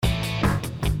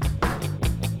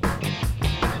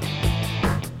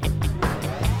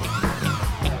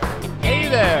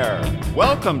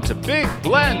Welcome to Big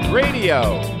Blend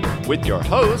Radio with your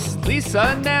hosts, Lisa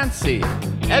and Nancy,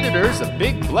 editors of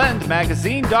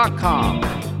BigBlendMagazine.com.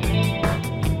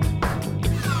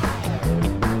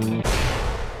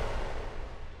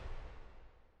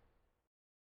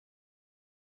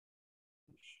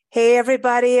 Hey,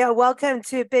 everybody. Welcome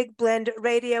to Big Blend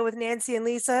Radio with Nancy and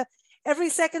Lisa. Every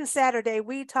second Saturday,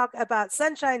 we talk about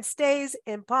sunshine stays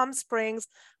in Palm Springs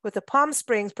with the Palm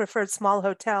Springs Preferred Small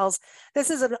Hotels. This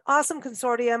is an awesome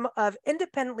consortium of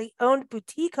independently owned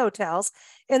boutique hotels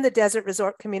in the desert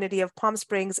resort community of Palm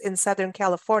Springs in Southern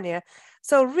California.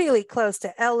 So really close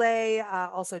to LA,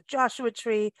 also Joshua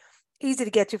Tree, easy to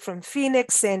get to from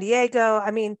Phoenix, San Diego. I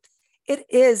mean, it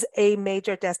is a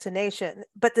major destination.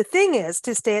 But the thing is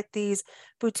to stay at these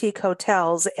boutique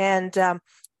hotels, and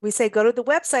we say go to the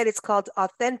website. It's called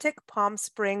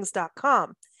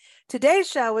AuthenticPalmSprings.com. Today's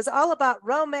show is all about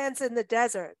romance in the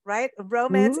desert, right?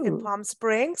 Romance in Palm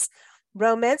Springs.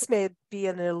 Romance may be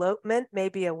an elopement,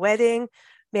 maybe a wedding,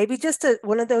 maybe just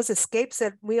one of those escapes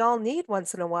that we all need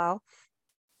once in a while.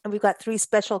 And we've got three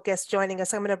special guests joining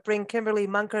us. I'm going to bring Kimberly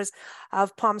Munkers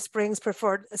of Palm Springs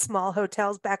Preferred Small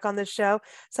Hotels back on the show.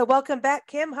 So welcome back,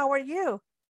 Kim. How are you?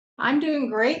 I'm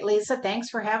doing great, Lisa. Thanks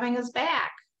for having us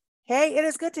back. Hey, it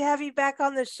is good to have you back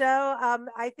on the show.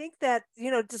 I think that,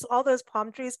 just all those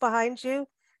palm trees behind you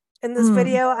in this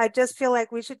video, I just feel like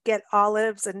we should get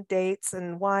olives and dates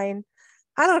and wine.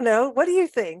 I don't know. What do you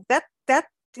think? That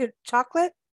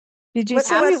chocolate? Did you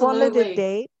say you wanted a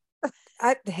date?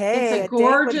 It's a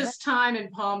gorgeous time in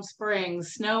Palm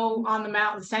Springs. Snow on the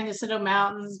mountains, San Jacinto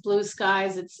Mountains, blue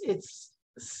skies. It's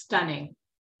stunning.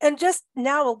 And just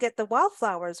now we'll get the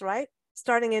wildflowers, right?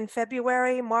 Starting in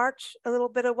February, March, a little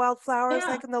bit of wildflowers,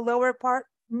 like in the lower part.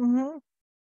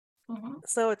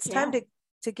 So it's time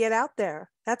to get out there.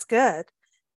 That's good.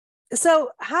 So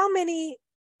how many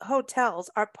hotels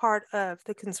are part of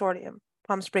the consortium,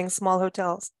 Palm Springs Small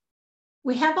Hotels?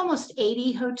 We have almost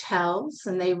 80 hotels,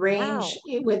 and they range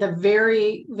with a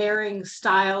very varying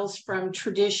styles from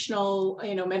traditional,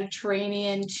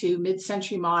 Mediterranean to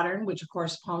mid-century modern, which of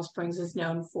course Palm Springs is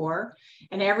known for,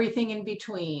 and everything in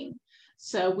between.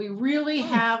 So we really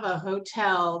have a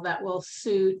hotel that will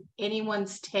suit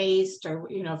anyone's taste, or,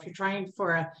 if you're trying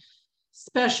for a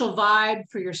special vibe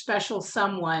for your special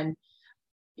someone,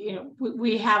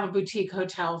 we have a boutique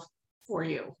hotel for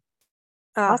you.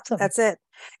 Awesome. That's it.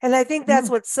 And I think that's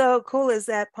what's so cool is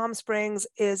that Palm Springs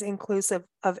is inclusive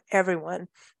of everyone.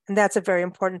 And that's a very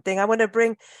important thing. I want to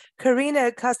bring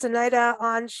Karina Castaneda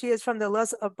on. She is from the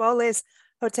Los Oboles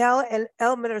Hotel and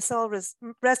El Mirasol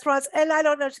Restaurants. And I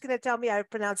don't know, she's going to tell me I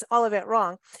pronounced all of it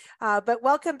wrong. But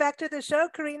welcome back to the show,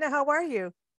 Karina. How are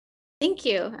you? Thank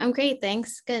you. I'm great.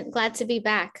 Thanks. Glad to be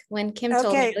back. When Kim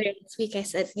told me earlier this week, I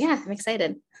said, yeah, I'm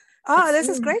excited. Oh, this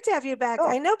is great to have you back.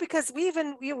 I know, because we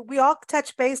all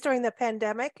touched base during the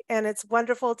pandemic, and it's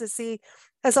wonderful to see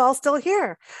us all still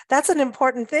here. That's an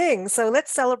important thing. So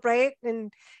let's celebrate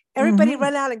and everybody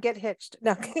run out and get hitched.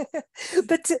 No,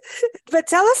 but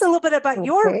tell us a little bit about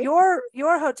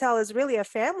your hotel. Is really a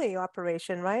family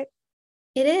operation, right?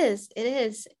 It is.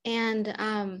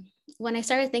 And when I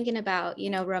started thinking about,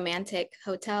 romantic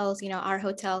hotels, our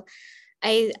hotel,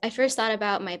 I first thought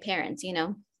about my parents,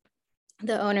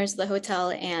 the owners of the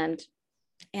hotel and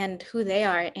who they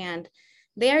are. And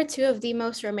they are two of the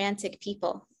most romantic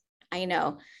people I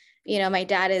know. My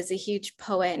dad is a huge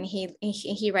poet, and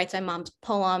he writes my mom's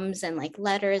poems and like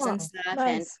letters and stuff.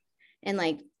 Nice. And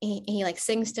like he like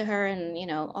sings to her, and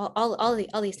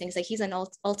all these things. Like he's an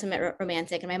ultimate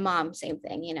romantic. And my mom, same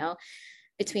thing,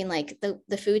 between like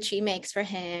the food she makes for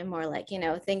him, or like,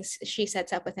 things she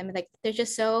sets up with him. Like they're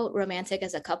just so romantic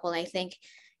as a couple. And I think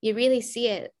you really see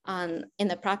it in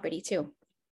the property too.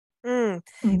 And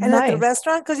at the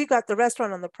restaurant, because you got the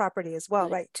restaurant on the property as well,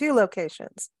 right? 2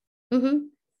 locations.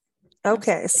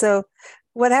 Okay, so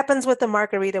what happens with the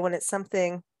margarita when it's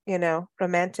something,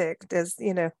 romantic? I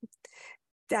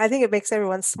think it makes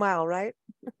everyone smile, right?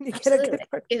 You get a good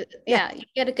you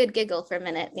get a good giggle for a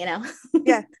minute, Yeah,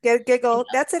 get a giggle.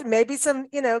 That's it. Maybe some,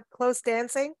 close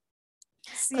dancing.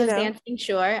 Dancing,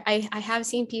 sure. I have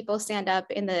seen people stand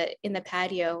up in the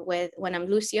patio when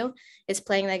Lucio is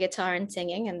playing the guitar and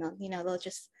singing, and they'll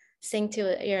just sing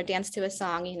to dance to a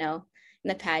song, in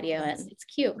the patio, and it's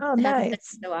cute. Oh,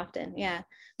 nice. So often, yeah,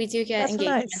 we do get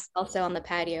engagements also on the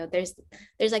patio. There's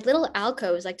like little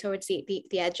alcoves like towards the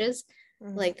edges.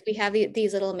 Like we have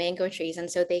these little mango trees, and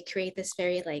so they create this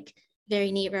very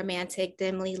neat, romantic,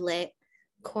 dimly lit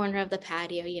corner of the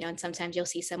patio, and sometimes you'll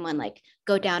see someone like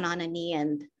go down on a knee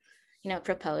and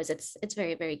propose. It's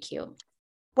very, very cute.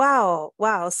 Wow.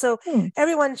 Wow. So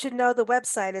everyone should know the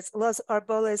website. It's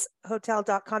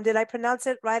losarboleshotel.com. Did I pronounce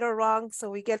it right or wrong? So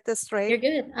we get this straight. You're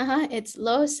good. It's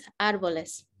Los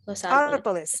Árboles. Los Árboles.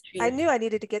 Arboles. I knew I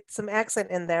needed to get some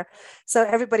accent in there. So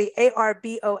everybody,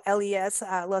 ARBOLES,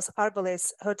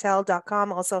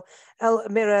 losarboleshotel.com. Also El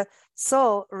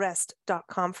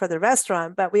Mirasolrest.com for the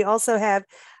restaurant. But we also have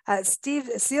Steve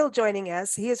Seal joining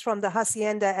us. He is from the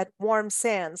Hacienda at Warm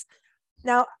Sands.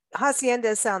 Now,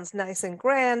 Hacienda sounds nice and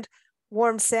grand.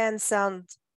 Warm Sands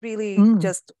sounds really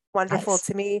just wonderful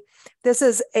to me. This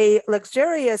is a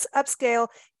luxurious upscale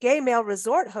gay male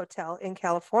resort hotel in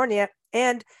California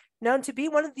and known to be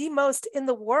one of the most in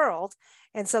the world.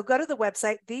 And so go to the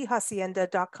website,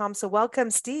 thehacienda.com. So welcome,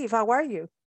 Steve. How are you?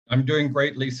 I'm doing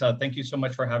great, Lisa. Thank you so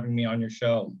much for having me on your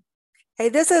show. Hey,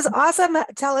 this is awesome.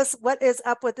 Tell us what is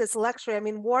up with this luxury. I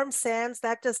mean, Warm Sands,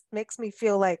 that just makes me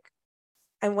feel like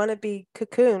I want to be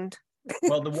cocooned.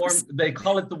 Well, they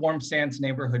call it the Warm Sands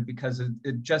neighborhood because it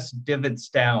just divots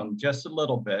down just a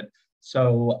little bit.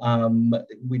 So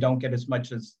we don't get as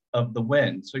much of the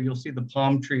wind. So you'll see the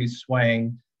palm trees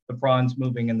swaying, the fronds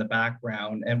moving in the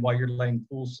background. And while you're laying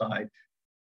poolside,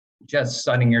 just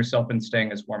sunning yourself and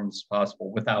staying as warm as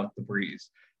possible without the breeze.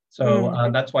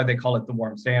 So that's why they call it the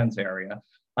Warm Sands area.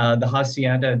 The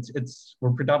Hacienda,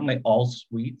 we're predominantly all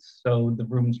suites. So the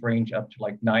rooms range up to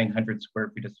like 900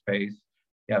 square feet of space.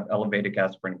 You have elevated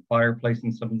gas burning fireplace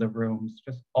in some of the rooms,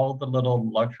 just all the little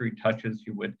luxury touches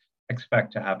you would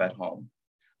expect to have at home.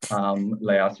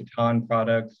 L'Occitane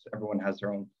products, everyone has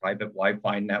their own private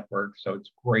Wi-Fi network. So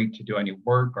it's great to do any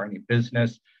work or any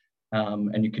business.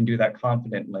 And you can do that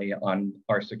confidently on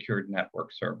our secured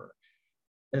network server.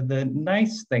 The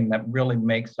nice thing that really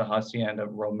makes the Hacienda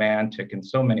romantic in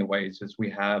so many ways is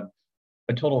we have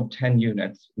a total of 10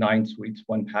 units, 9 suites,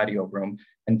 1 patio room,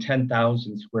 and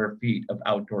 10,000 square feet of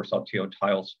outdoor Saltillo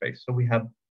tile space. So we have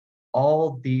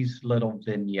all these little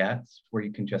vignettes where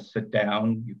you can just sit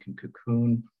down, you can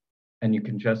cocoon, and you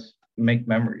can just make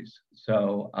memories.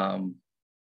 So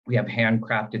we have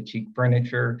handcrafted teak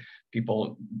furniture.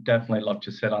 People definitely love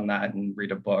to sit on that and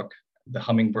read a book. The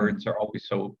hummingbirds are always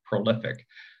so prolific.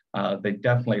 They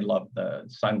definitely love the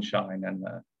sunshine and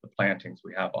the plantings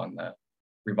we have on the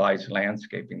revised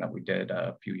landscaping that we did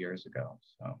a few years ago.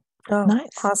 So nice.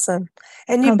 Awesome.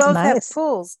 And you both have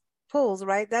pools,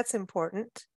 right? That's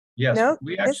important. Yes,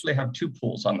 we actually have 2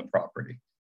 pools on the property.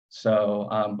 So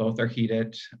both are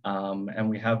heated, and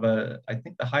we have I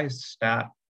think the highest staff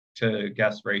to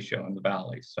guest ratio in the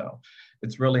valley. So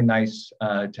it's really nice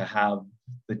to have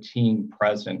the team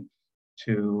present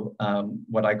to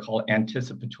what I call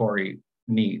anticipatory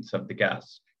needs of the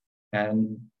guests.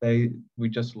 And we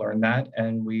just learn that,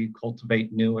 and we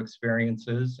cultivate new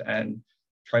experiences and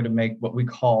try to make what we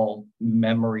call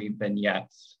memory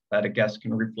vignettes that a guest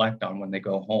can reflect on when they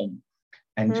go home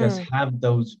and just have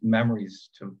those memories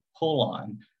to pull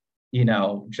on,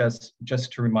 just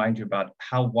to remind you about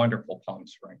how wonderful Palm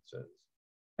Springs is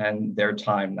and their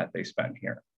time that they spend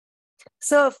here.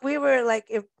 So if there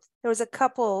was a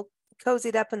couple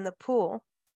cozied up in the pool,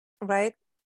 right?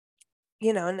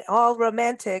 And all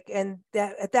romantic, and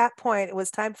that at that point it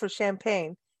was time for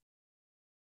champagne.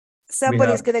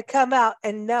 Somebody's going to come out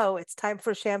and know it's time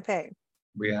for champagne.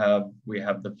 We have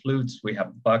the flutes, we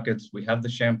have buckets, we have the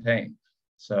champagne.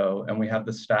 So, and we have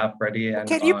the staff ready. And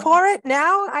can you pour it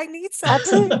now? I need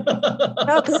something.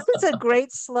 No, this is a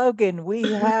great slogan. We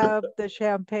have the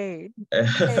champagne.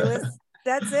 Okay,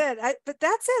 that's it. But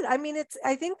that's it. I mean,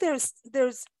 I think there's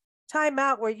time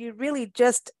out where you really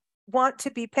just want to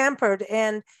be pampered,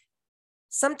 and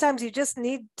sometimes you just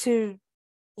need to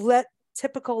let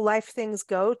typical life things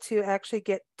go to actually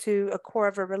get to a core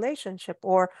of a relationship.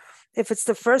 Or if it's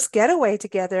the first getaway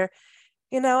together,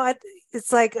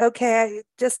 it's like, okay,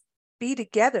 just be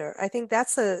together. I think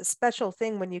that's a special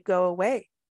thing when you go away,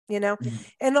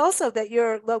 and also that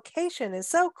your location is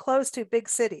so close to big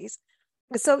cities.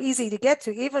 It's so easy to get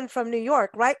to, even from New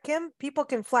York, right, Kim? People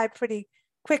can fly pretty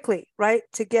quickly, right,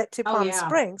 to get to Palm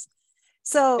Springs.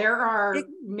 So there are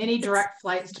many direct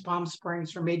flights to Palm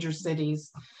Springs from major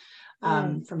cities,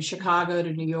 from Chicago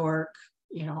to New York,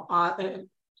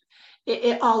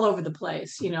 all over the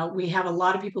place. We have a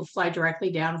lot of people fly directly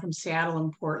down from Seattle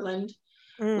and Portland,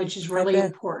 which is really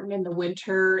important in the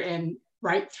winter and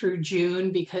right through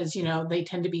June, because, they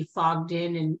tend to be fogged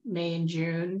in May and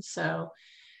June. So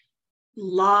a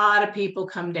lot of people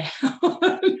come down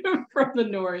from the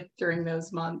north during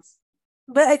those months.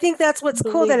 But I think that's what's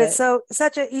cool, that it's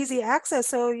such an easy access,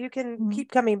 so you can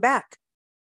keep coming back.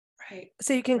 Right.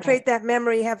 So you can create that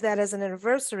memory, have that as an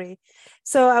anniversary.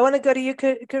 So I want to go to you,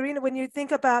 Karina. When you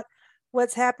think about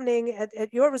what's happening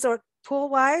at your resort pool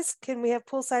wise? Can we have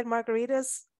poolside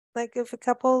margaritas? Like if a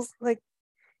couple's like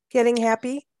getting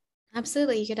happy?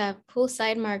 Absolutely. You could have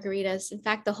poolside margaritas. In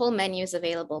fact, the whole menu is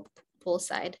available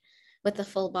poolside with the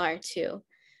full bar too.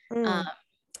 Mm.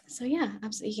 So yeah,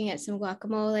 absolutely. You can get some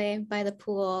guacamole by the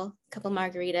pool, a couple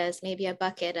margaritas, maybe a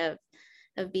bucket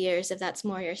of beers if that's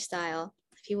more your style.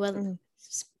 If you will,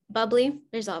 bubbly,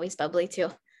 there's always bubbly too.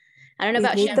 I don't know We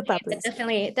about need the champagne, but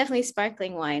bubblies. definitely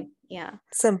sparkling wine. Yeah.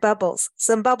 Some bubbles.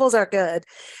 Some bubbles are good.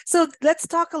 So let's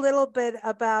talk a little bit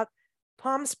about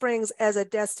Palm Springs as a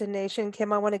destination.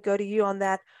 Kim, I want to go to you on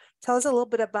that. Tell us a little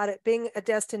bit about it being a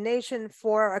destination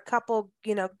for a couple,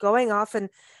 you know, going off and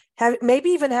maybe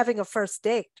even having a first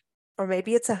date, or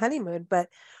maybe it's a honeymoon, but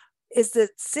is the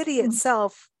city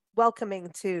itself welcoming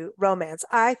to romance?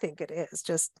 I think it is,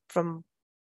 just from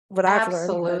what I've learned.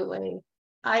 Absolutely.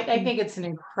 I think it's an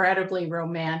incredibly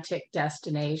romantic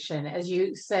destination. As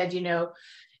you said, you know,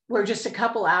 we're just a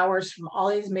couple hours from all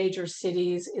these major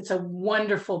cities. It's a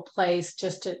wonderful place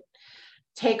just to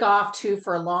take off to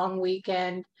for a long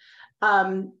weekend.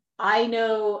 I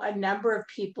know a number of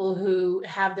people who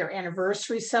have their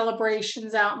anniversary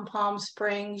celebrations out in Palm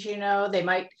Springs. You know, they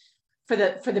might, for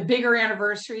the bigger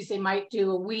anniversaries, they might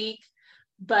do a week.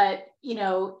 But, you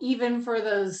know, even for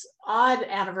those odd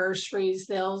anniversaries,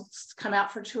 they'll come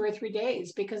out for 2 or 3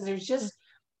 days, because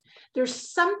there's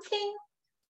something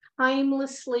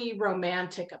timelessly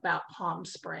romantic about Palm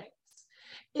Springs.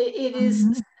 It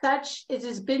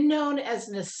has been known as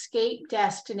an escape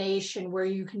destination where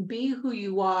you can be who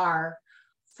you are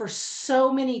for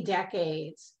so many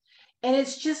decades. And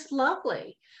it's just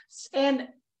lovely. And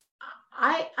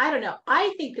I don't know,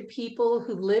 I think the people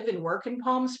who live and work in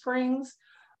Palm Springs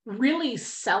really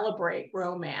celebrate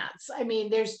romance. I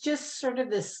mean, there's just sort of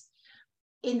this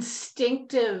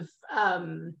instinctive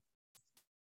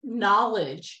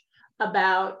knowledge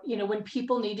about, you know, when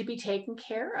people need to be taken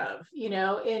care of, you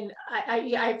know, and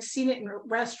I've seen it in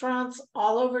restaurants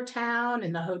all over town,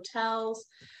 in the hotels.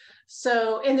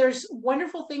 So, and there's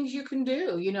wonderful things you can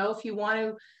do, you know, if you want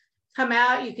to come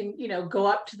out, you can, you know, go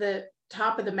up to the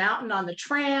top of the mountain on the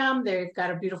tram. They've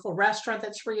got a beautiful restaurant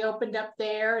that's reopened up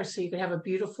there, so you can have a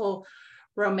beautiful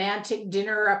romantic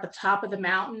dinner up at the top of the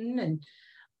mountain, and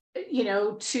you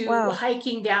know, to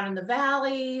hiking down in the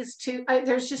valleys, to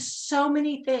there's just so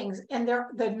many things. And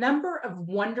the number of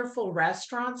wonderful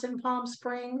restaurants in Palm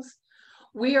Springs,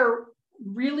 we are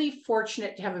really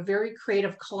fortunate to have a very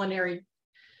creative culinary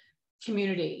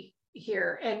community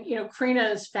here, and you know,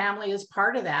 Karina's family is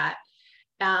part of that.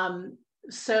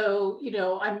 So, you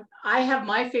know, I have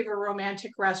my favorite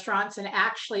romantic restaurants, and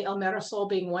actually El Mirasol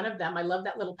being one of them. I love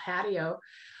that little patio.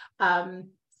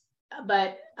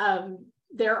 But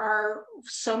there are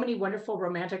so many wonderful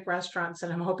romantic restaurants,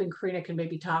 and I'm hoping Karina can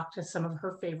maybe talk to some of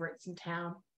her favorites in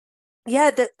town.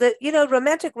 Yeah, the you know,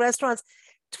 romantic restaurants,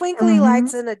 twinkly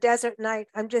lights in a desert night.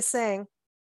 I'm just saying.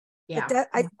 Yeah.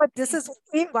 But this is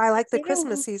why I like the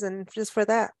Christmas season, just for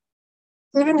that.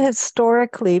 Even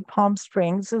historically, Palm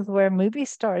Springs is where movie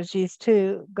stars used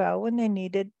to go when they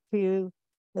needed to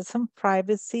get some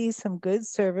privacy, some good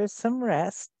service, some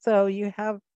rest. So you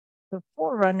have the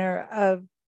forerunner of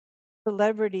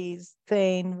celebrities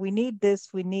saying, we need this,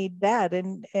 we need that.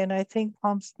 And I think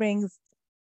Palm Springs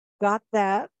got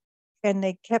that, and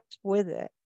they kept with it.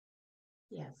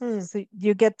 Yes. So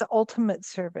you get the ultimate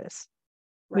service,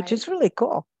 which is really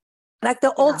cool. Like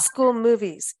the old school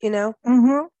movies, you know?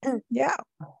 Yeah.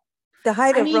 The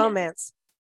height of romance.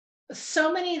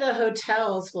 So many of the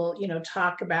hotels will, you know,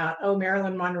 talk about, oh,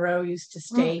 Marilyn Monroe used to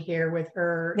stay here with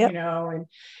her, you know,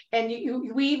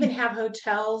 and we even have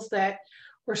hotels that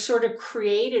were sort of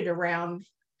created around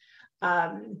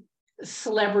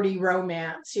celebrity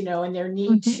romance, you know, and their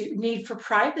need for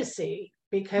privacy,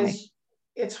 because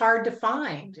it's hard to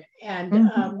find. And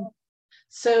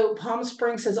so Palm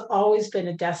Springs has always been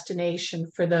a destination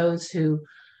for those who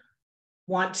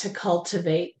want to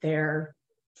cultivate their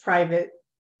private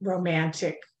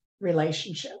romantic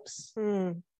relationships.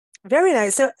 Very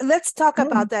nice. So let's talk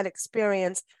about that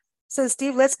experience. So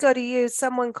Steve, let's go to you.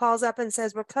 Someone calls up and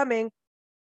says, we're coming.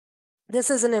 This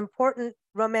is an important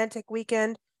romantic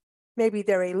weekend. Maybe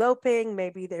they're eloping,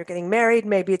 maybe they're getting married,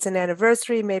 maybe it's an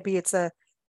anniversary, maybe it's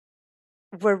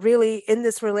we're really in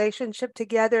this relationship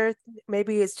together.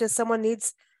 Maybe it's just someone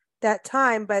needs that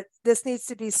time, but this needs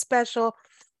to be special.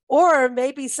 Or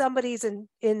maybe somebody's in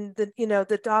the, you know,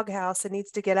 the doghouse and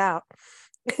needs to get out.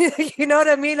 You know what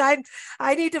I mean?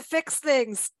 I need to fix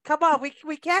things. Come on,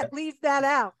 we can't leave that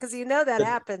out because you know that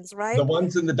happens, right? The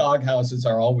ones in the doghouses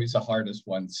are always the hardest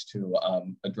ones to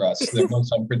address. They're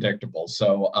most unpredictable.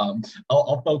 So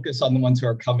I'll focus on the ones who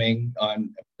are coming on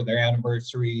for their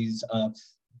anniversaries.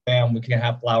 Bam, we can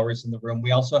have flowers in the room.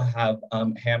 We also have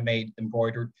handmade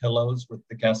embroidered pillows with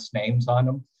the guests' names on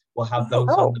them. We'll have those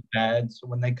on the bed. So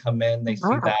when they come in, they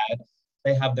see that.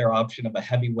 They have their option of a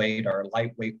heavyweight or a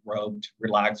lightweight robe to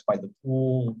relax by the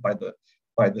pool, by the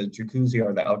jacuzzi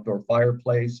or the outdoor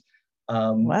fireplace.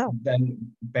 Then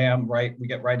bam, right, we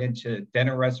get right into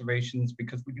dinner reservations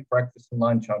because we do breakfast and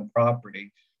lunch on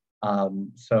property.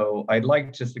 So I'd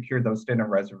like to secure those dinner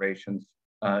reservations,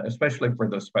 especially for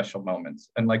those special moments.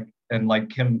 And like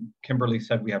Kimberly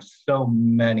said, we have so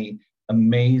many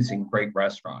amazing, great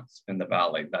restaurants in the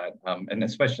Valley that, and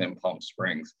especially in Palm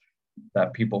Springs,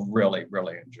 that people really,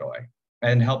 really enjoy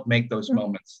and help make those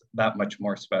moments that much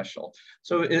more special.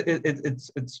 So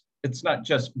it's not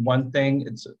just one thing,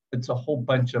 it's a whole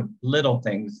bunch of little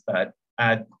things that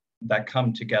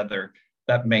come together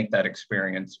that make that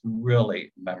experience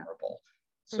really memorable.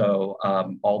 So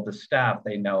all the staff,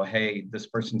 they know, hey, this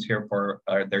person's here for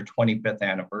their 25th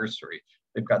anniversary.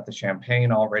 They've got the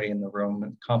champagne already in the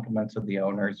room, compliments of the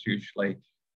owners, usually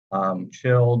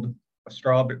chilled, a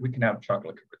strawberry, we can have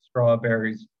chocolate covered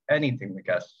strawberries, anything the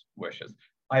guest wishes.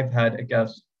 I've had a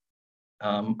guest,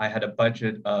 I had a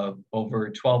budget of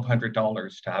over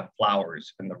 $1,200 to have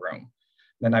flowers in the room.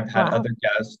 Then I've had other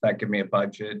guests that give me a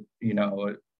budget,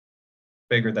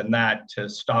 bigger than that to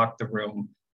stock the room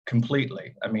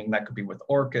completely. I mean, that could be with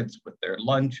orchids, with their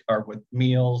lunch, or with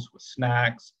meals, with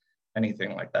snacks,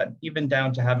 anything like that, even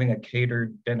down to having a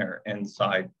catered dinner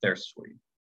inside their suite.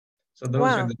 So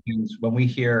those are the things when we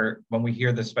hear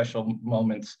the special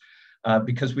moments,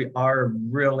 because we are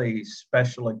really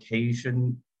special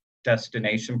occasion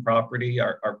destination property.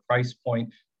 Our price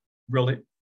point really,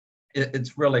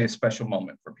 it's really a special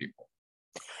moment for people.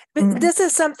 But this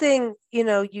is something,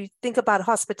 you think about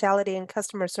hospitality and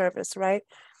customer service, right?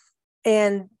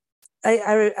 And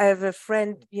I have a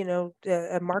friend,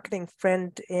 a marketing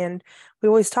friend, and we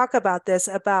always talk about this,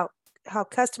 about how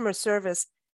customer service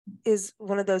is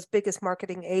one of those biggest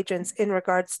marketing agents in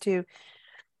regards to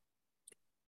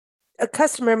a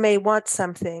customer may want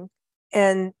something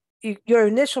and your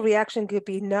initial reaction could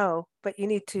be no, but you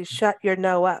need to shut your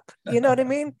no up. You know what I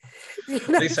mean?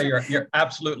 Lisa, you're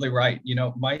absolutely right.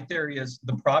 My theory is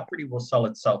the property will sell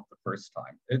itself the first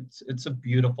time. It's a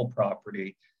beautiful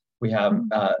property. We have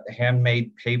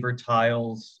handmade paver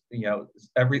tiles,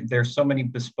 there's so many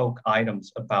bespoke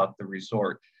items about the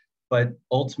resort. But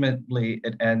ultimately,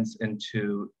 it ends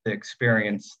into the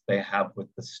experience they have with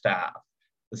the staff.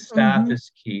 The staff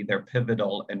is key. They're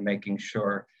pivotal in making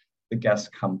sure the guests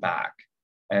come back.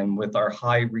 And with our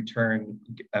high return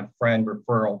friend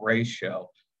referral ratio,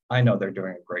 I know they're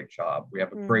doing a great job. We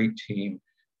have a great team,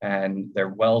 and they're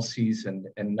well seasoned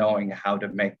in knowing how to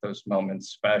make those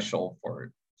moments special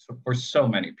for so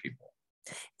many people.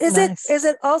 Is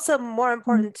it also more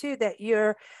important too that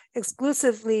you're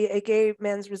exclusively a gay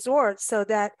men's resort, so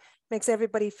that makes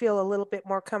everybody feel a little bit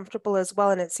more comfortable as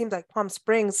well? And it seems like Palm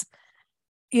Springs,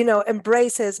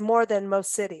 embraces more than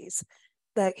most cities.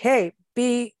 Like, hey,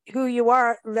 be who you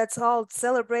are. Let's all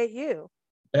celebrate you.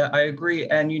 Yeah, I agree.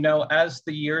 And, as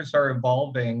the years are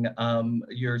evolving,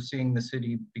 you're seeing the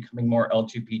city becoming more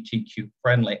LGBTQ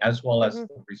friendly, as well as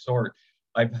the resort.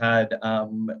 I've had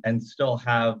and still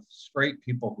have straight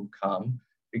people who come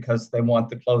because they want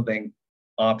the clothing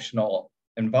optional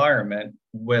environment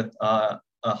with a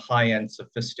high-end,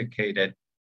 sophisticated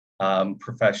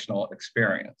professional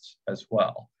experience as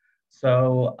well.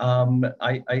 So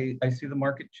I see the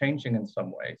market changing in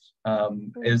some ways.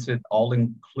 Is it all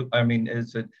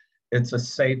it's a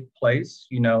safe place?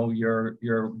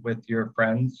 You're with your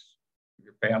friends,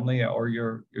 your family, or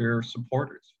your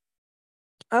supporters.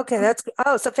 Okay,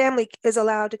 so family is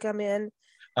allowed to come in.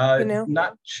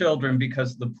 Not children,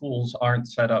 because the pools aren't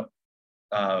set up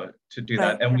to do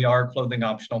that, and we are clothing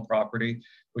optional property,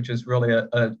 which is really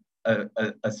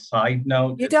a side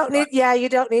note. You don't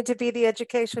need to be the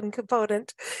education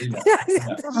component.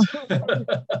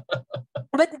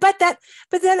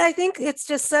 But then I think it's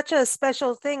just such a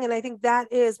special thing, and I think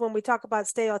that is when we talk about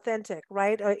stay authentic,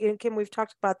 right? Kim, we've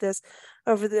talked about this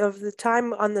over the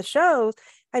time on the show.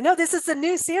 I know this is a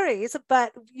new series,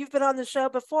 but you've been on the show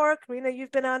before. Karina,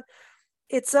 you've been on.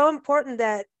 It's so important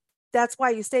that's why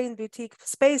you stay in boutique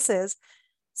spaces,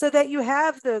 so that you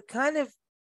have the kind of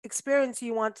experience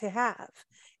you want to have,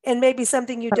 and maybe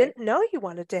something you didn't know you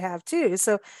wanted to have too.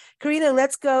 So, Karina,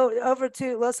 let's go over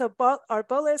to Los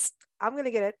Arboles. I'm going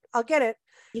to get it. I'll get it.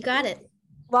 You got it.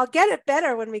 Well, I'll get it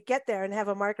better when we get there and have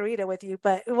a margarita with you,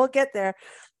 but we'll get there.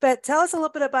 But tell us a little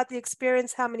bit about the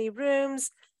experience, how many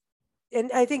rooms, and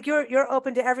I think you're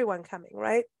open to everyone coming,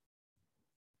 right?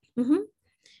 Mm-hmm.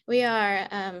 We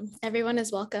are, everyone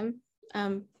is welcome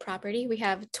property. We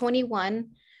have 21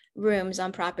 rooms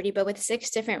on property, but with 6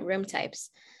 different room types.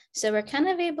 So we're kind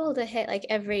of able to hit like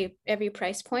every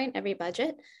price point, every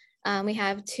budget. We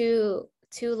have two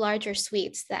larger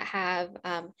suites that have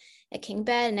a king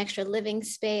bed, an extra living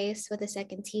space with a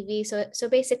second TV. So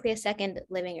basically a second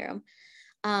living room.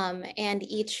 And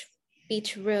each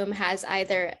room has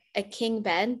either a king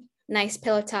bed, nice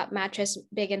pillow top mattress,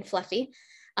 big and fluffy,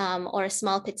 or a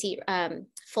small petite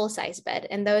full-size bed.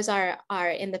 And those are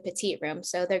in the petite room.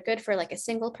 So they're good for like a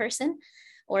single person,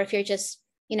 or if you're just,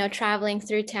 traveling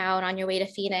through town on your way to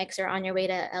Phoenix or on your way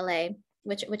to LA,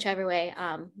 whichever way,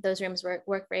 those rooms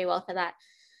work very well for that.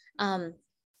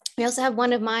 We also have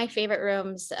one of my favorite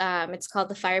rooms. It's called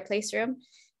the fireplace room.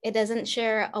 It doesn't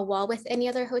share a wall with any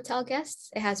other hotel guests.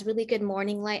 It has really good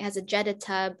morning light, has a jetted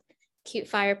tub, cute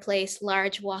fireplace,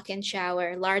 large walk-in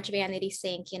shower, large vanity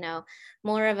sink,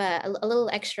 more of a little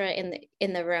extra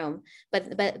in the room.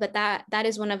 But that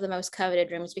is one of the most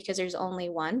coveted rooms because there's only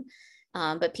one.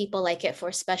 But people like it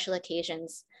for special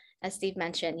occasions, as Steve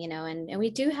mentioned, and we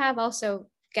do have also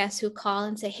guests who call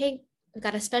and say, hey, we've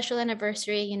got a special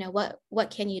anniversary, what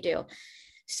can you do?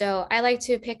 So I like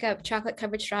to pick up chocolate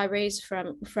covered strawberries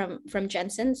from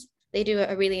Jensen's. They do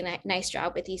a really nice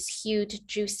job with these huge,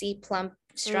 juicy, plump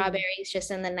strawberries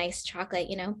just in the nice chocolate,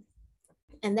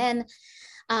 And then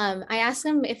I ask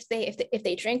them if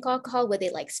they drink alcohol, would they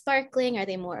like sparkling? Are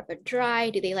they more of a dry?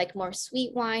 Do they like more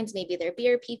sweet wines? Maybe they're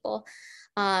beer people.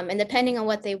 And depending on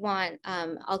what they want,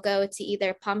 I'll go to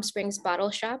either Palm Springs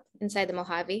Bottle Shop inside the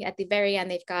Mojave. At the very end,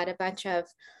 they've got a bunch of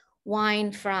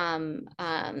wine from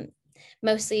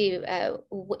mostly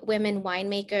women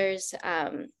winemakers,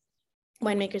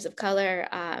 winemakers of color,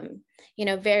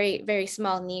 very, very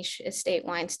small niche estate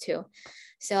wines too.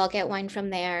 So I'll get wine from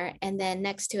there. And then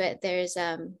next to it, there's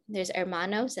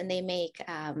Hermanos, and they make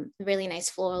really nice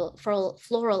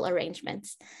floral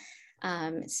arrangements.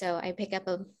 So I pick up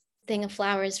a thing of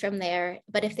flowers from there.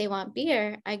 But if they want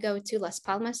beer, I go to Las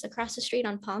Palmas across the street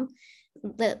on Palm,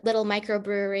 little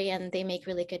microbrewery, and they make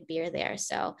really good beer there.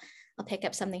 So I'll pick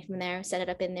up something from there, set it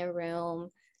up in their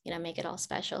room, make it all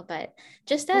special. But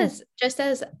just as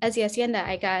the Hacienda,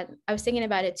 I was thinking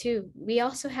about it too. We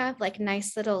also have like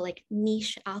nice little like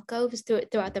niche alcoves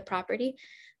throughout the property.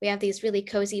 We have these really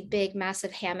cozy, big,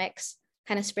 massive hammocks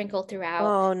kind of sprinkled throughout.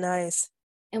 Oh, nice.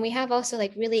 And we have also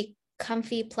like really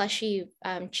comfy, plushy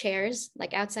chairs,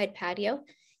 like outside patio,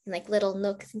 and like little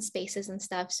nooks and spaces and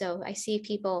stuff. So I see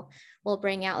people will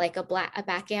bring out like a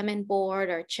backgammon board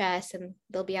or chess, and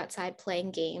they'll be outside playing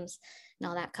games and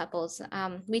all that, couples.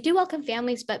 We do welcome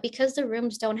families, but because the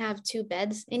rooms don't have 2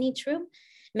 beds in each room,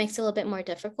 it makes it a little bit more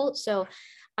difficult. So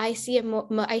I see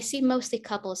mostly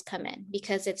couples come in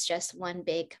because it's just one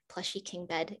big plushy king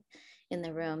bed in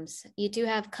the rooms. You do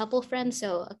have couple friends,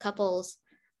 so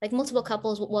multiple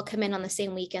couples will come in on the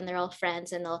same weekend. They're all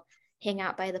friends and they'll hang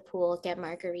out by the pool, get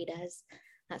margaritas,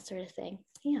 that sort of thing.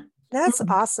 Yeah. That's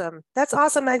awesome. That's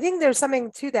awesome. I think there's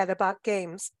something to that about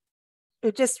games.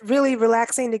 It's just really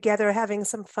relaxing together, having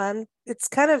some fun. It's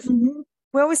kind of,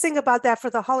 we always think about that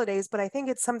for the holidays, but I think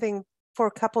it's something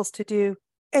for couples to do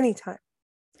anytime.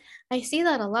 I see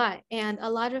that a lot, and a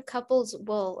lot of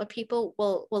people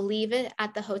will leave it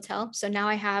at the hotel. So now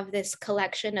I have this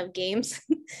collection of games.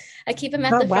 I keep them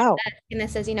at the front desk, and it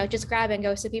says, just grab and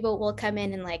go. So people will come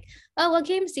in and like, oh, what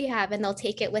games do you have? And they'll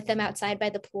take it with them outside by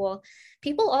the pool.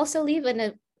 People also leave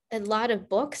a lot of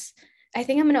books. I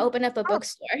think I'm going to open up a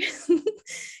bookstore.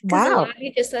 Wow.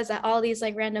 It just says that all these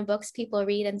like random books people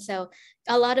read. And so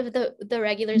a lot of the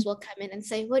regulars will come in and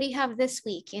say, what do you have this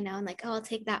week? And like, oh, I'll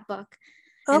take that book.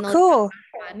 Oh, cool.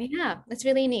 Yeah, it's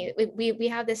really neat. We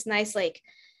have this nice like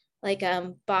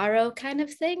borrow kind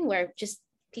of thing where just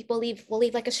people will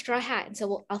leave like a straw hat, and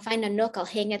so I'll find a nook, I'll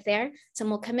hang it there.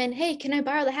 Someone will come in, hey, can I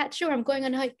borrow the hat? Sure, I'm going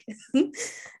on a hike.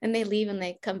 And they leave and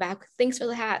they come back, thanks for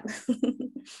the hat.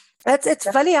 It's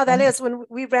funny how that is. When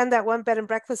we ran that one bed and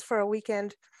breakfast for a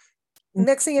weekend,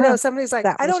 next thing you know, somebody's like,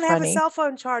 I don't have a cell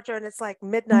phone charger, and it's like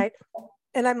midnight.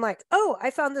 And I'm like, oh, I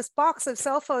found this box of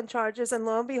cell phone chargers, and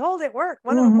lo and behold, it worked.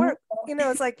 One of them worked.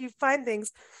 It's like you find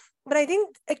things. But I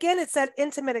think, again, it's that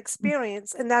intimate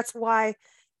experience. And that's why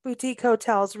boutique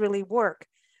hotels really work.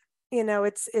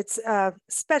 It's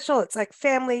special. It's like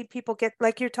family. People get,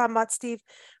 like you're talking about, Steve,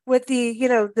 with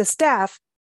the staff,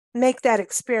 make that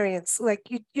experience. Like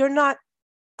you're not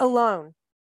alone,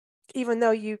 even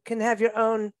though you can have your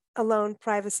own alone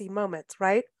privacy moments,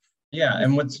 right? Yeah,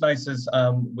 and what's nice is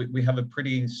we have a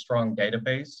pretty strong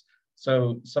database.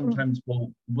 So sometimes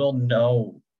we'll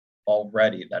know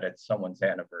already that it's someone's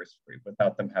anniversary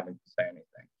without them having to say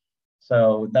anything.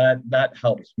 So that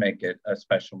helps make it a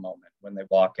special moment when they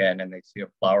walk in and they see a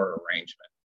flower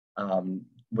arrangement,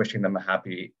 wishing them a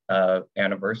happy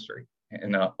anniversary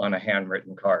on a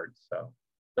handwritten card. So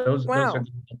those are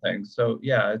the things. So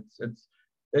yeah,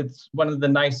 it's one of the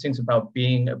nice things about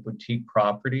being a boutique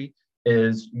property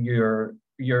is you're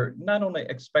not only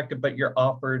expected, but you're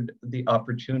offered the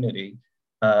opportunity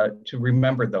to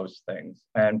remember those things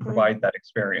and provide that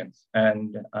experience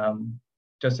and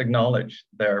just acknowledge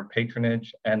their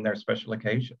patronage and their special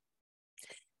occasion.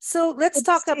 So let's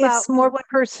talk about it's more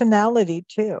personality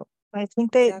too. I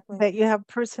think that you have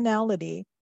personality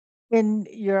in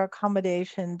your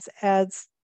accommodations as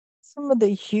some of the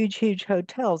huge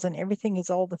hotels, and everything is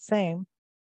all the same.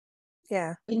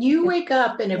 Yeah. When you wake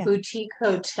up in a boutique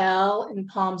hotel in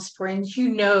Palm Springs, you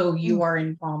know you are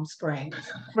in Palm Springs.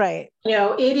 Right. You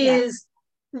know, it is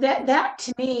that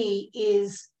to me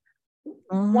is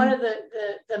one of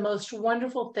the most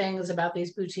wonderful things about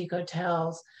these boutique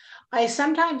hotels. I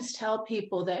sometimes tell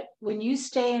people that when you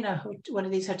stay in one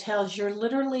of these hotels, you're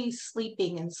literally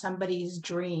sleeping in somebody's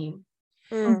dream.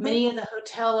 Many of the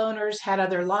hotel owners had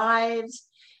other lives.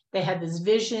 They had this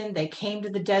vision. They came to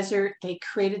the desert. They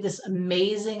created this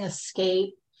amazing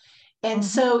escape. And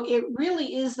so it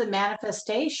really is the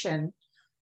manifestation.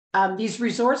 These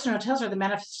resorts and hotels are the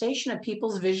manifestation of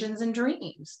people's visions and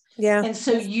dreams. Yeah. And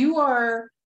so you are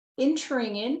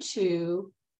entering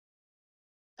into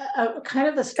a kind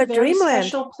of a very dreamland.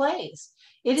 Special place.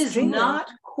 It is dreamland. Not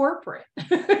corporate.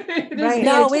 It is the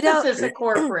No, we don't. antithesis of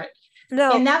corporate.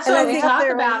 No, and that's why we talk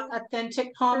about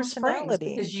authentic Palm Springs,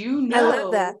 because you know. I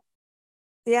love that.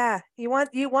 Yeah, you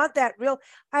want that real.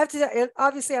 I have to.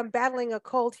 Obviously, I'm battling a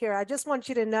cold here. I just want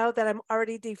you to know that I'm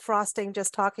already defrosting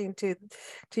just talking to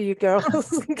you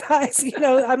girls and guys. You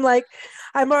know,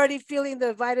 I'm already feeling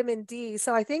the vitamin D.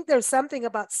 So I think there's something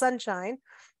about sunshine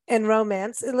and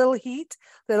romance, a little heat,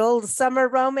 little summer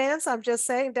romance. I'm just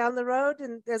saying down the road,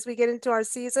 and as we get into our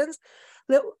seasons.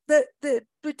 The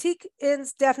boutique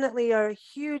inns definitely are a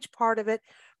huge part of it.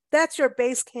 That's your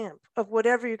base camp of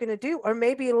whatever you're going to do, or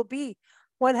maybe it'll be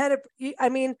 100. I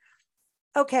mean,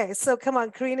 okay, so come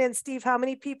on, Karina and Steve, how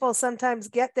many people sometimes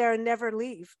get there and never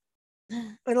leave,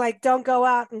 and like don't go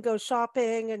out and go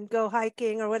shopping and go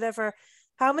hiking or whatever?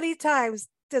 How many times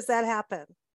does that happen?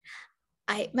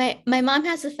 My mom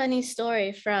has a funny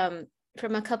story from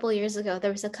a couple years ago.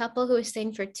 There was a couple who was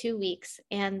staying for 2 weeks,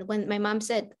 and when my mom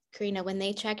said, Karina, when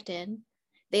they checked in,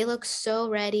 they look so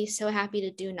ready, so happy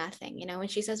to do nothing. You know, when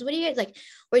she says, what are you guys like?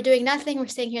 We're doing nothing. We're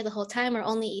staying here the whole time. We're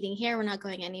only eating here. We're not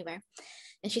going anywhere.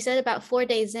 And she said about 4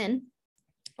 days in,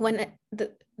 when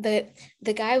the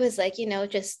guy was like, you know,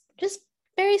 just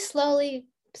very slowly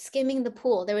skimming the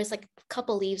pool. There was like a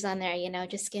couple leaves on there, you know,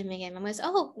 just skimming it. And was,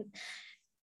 oh,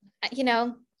 you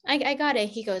know, I got it.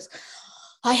 He goes,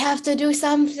 I have to do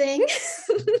something.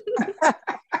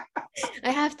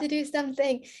 I have to do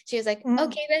something. She was like,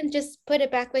 okay, then just put it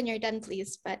back when you're done,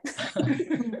 please. But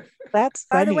that's funny.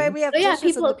 By the way, we have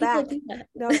dishes in the back. Do that.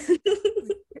 No.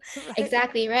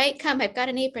 Exactly, right? Come, I've got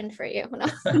an apron for you. No.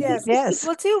 Yes.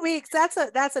 Well, 2 weeks, that's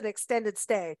an extended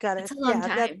stay. Got it. It's a long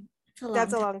time.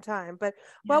 That's a long time. But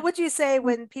what would you say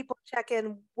when people check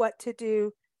in, what to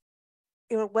do?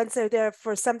 You know, once they're there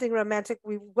for something romantic?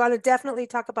 We want to definitely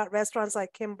talk about restaurants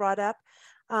like Kim brought up.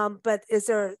 But is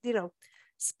there, you know,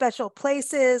 special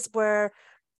places where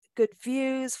good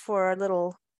views for a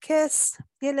little kiss?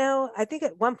 You know, I think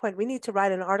at one point we need to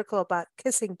write an article about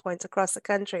kissing points across the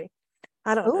country.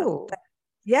 I don't know.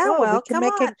 Yeah, well, well, we can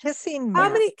make a kissing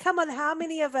map. How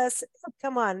many of us,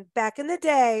 back in the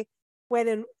day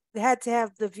when we had to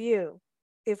have the view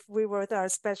if we were with our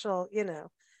special, you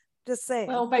know, just saying.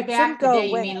 Well, by back the day,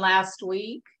 you mean last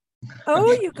week?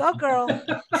 Oh, you go, girl.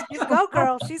 You go,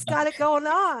 girl. She's got it going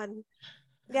on.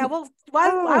 Yeah, well,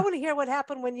 I want to hear what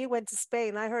happened when you went to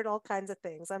Spain. I heard all kinds of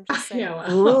things. I'm just saying.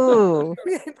 Ooh.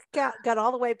 got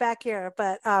all the way back here.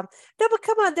 But no, but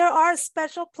come on, there are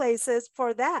special places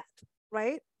for that,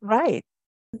 right? Right.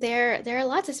 There are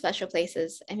lots of special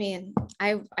places. I mean,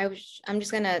 I'm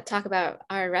just gonna talk about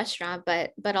our restaurant,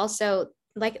 but also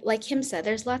like Kim said,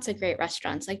 there's lots of great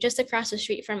restaurants. Like just across the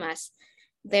street from us,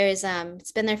 there's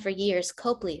it's been there for years,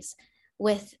 Copley's.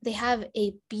 They have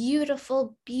a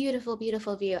beautiful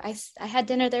view. I had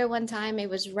dinner there one time.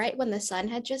 It was right when the sun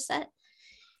had just set.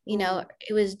 You know,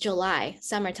 it was July,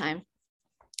 summertime.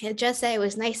 It just said it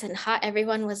was nice and hot.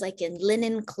 Everyone was like in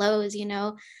linen clothes, you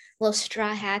know, little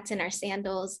straw hats and our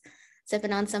sandals,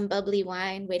 sipping on some bubbly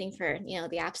wine, waiting for, you know,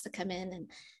 the apps to come in. And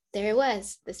there it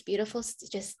was, this beautiful,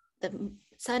 just the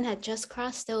sun had just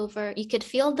crossed over. You could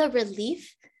feel the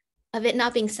relief of it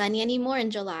not being sunny anymore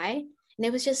in July. And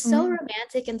it was just so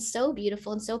romantic and so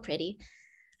beautiful and so pretty.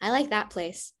 I like that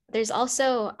place. There's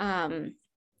also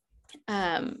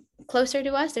closer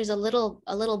to us, there's a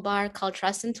little bar called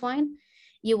Trust and Twine.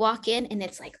 You walk in and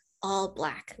it's like all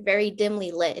black, very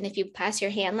dimly lit. And if you pass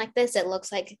your hand like this, it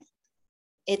looks like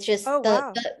it's just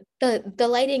the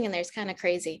lighting in there is kind of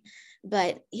crazy.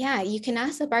 But yeah, you can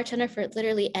ask the bartender for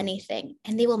literally anything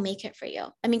and they will make it for you.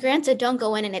 I mean, granted, don't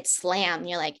go in and it's slammed.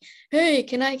 You're like, hey,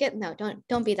 can I get, no,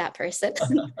 don't be that person.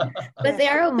 But they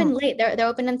are open late. They're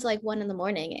open until like 1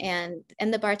 a.m.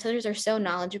 and the bartenders are so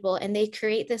knowledgeable and they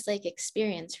create this like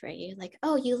experience for you. Like,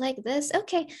 oh, you like this?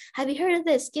 Okay. Have you heard of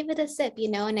this? Give it a sip,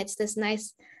 and it's this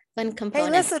nice fun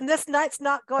component. Hey, listen, this night's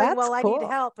not going well. Cool. I need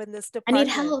help in this department. I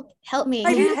need help. Help me.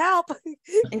 I need help.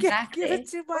 Exactly. Give it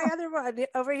to my other one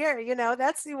over here.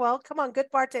 That's, well, come on, good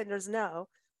bartenders know.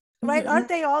 Right? Aren't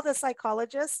they all the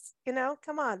psychologists?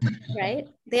 Come on. Right?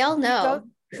 They all know.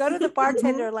 Go to the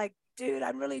bartender like, dude,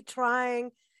 I'm really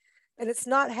trying and it's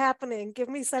not happening. Give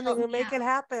me something to make it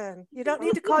happen. You don't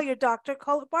need to call your doctor,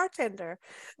 call a bartender.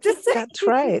 Just That's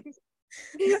right.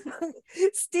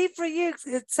 Steve, for you,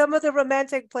 some of the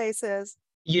romantic places.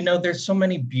 There's so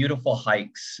many beautiful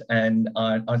hikes and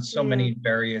on so many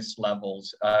various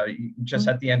levels. Just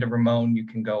at the end of Ramon, you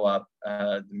can go up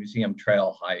the Museum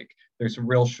Trail hike. There's a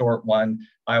real short one.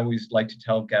 I always like to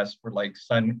tell guests for like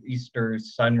Easter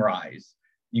sunrise.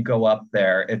 You go up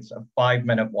there. It's a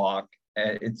 5-minute walk.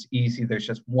 It's easy. There's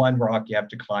just one rock you have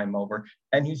to climb over,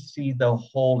 and you see the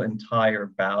whole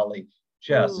entire valley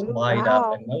just light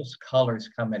up, and those colors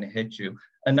come and hit you.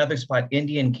 Another spot,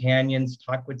 Indian Canyons,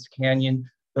 Tahquitz Canyon,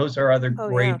 those are other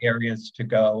great areas to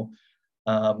go.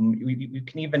 You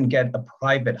can even get a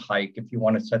private hike if you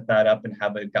want to set that up and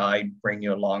have a guide bring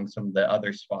you along some of the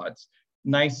other spots.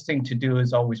 Nice thing to do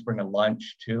is always bring a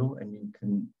lunch too, and you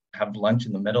can have lunch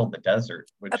in the middle of the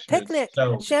desert, which a picnic,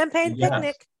 champagne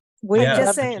picnic. We're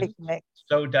just saying,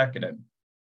 so decadent.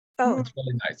 Oh, it's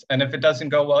really nice. And if it doesn't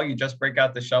go well, you just break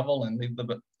out the shovel and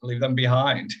leave them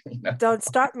behind. Don't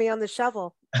start me on the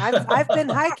shovel. I've been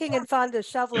hiking and found a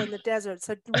shovel in the desert,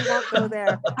 so we won't go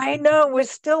there. I know. We're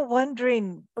still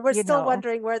wondering. We're still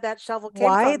wondering where that shovel came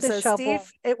why from. The shovel?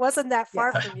 Steve, it wasn't that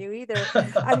far from you either.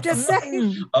 I'm just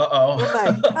saying. Uh-oh.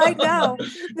 I know.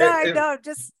 No, I know.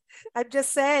 I'm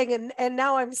just saying, and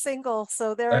now I'm single,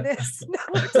 so there it is. No,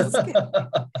 I'm just kidding.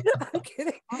 I'm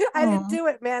kidding. I didn't do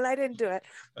it, man. I didn't do it.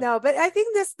 No, but I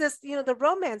think this, the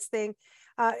romance thing,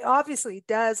 obviously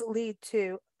does lead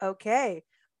to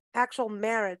actual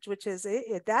marriage, which is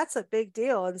that's a big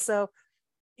deal. And so,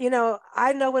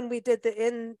 I know when we did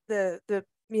the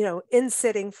in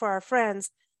sitting for our friends,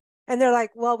 and they're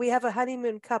like, "Well, we have a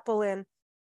honeymoon couple in."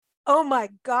 Oh my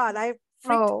God, I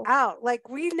freaked out. Like,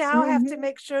 we now have to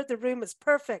make sure the room is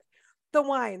perfect. The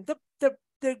wine,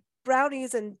 the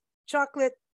brownies and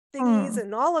chocolate thingies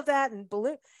and all of that, and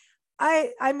balloon.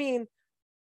 I mean,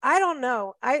 I don't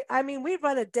know. I mean, we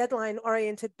run a deadline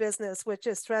oriented business, which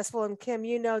is stressful. And Kim,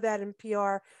 you know that in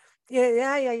PR.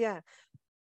 Yeah.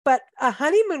 But a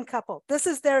honeymoon couple, this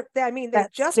is they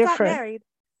just got married.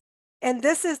 And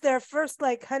this is their first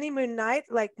like honeymoon night.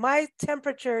 Like, my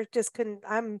temperature just couldn't,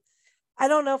 I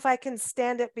don't know if I can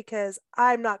stand it, because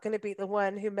I'm not going to be the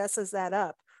one who messes that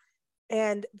up.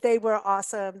 And they were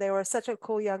awesome. They were such a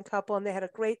cool young couple, and they had a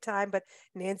great time. But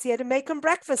Nancy had to make them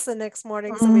breakfast the next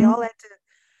morning. So we all had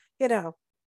to,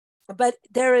 but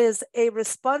there is a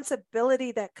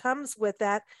responsibility that comes with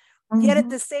that. Yet at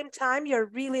the same time, you're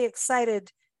really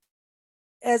excited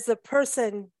as the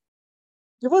person.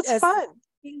 It was fun.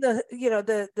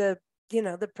 The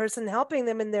person helping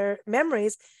them in their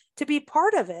memories to be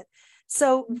part of it.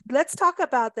 So let's talk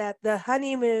about that, the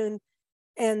honeymoon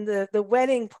and the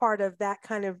wedding part of that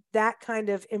kind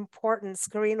of importance.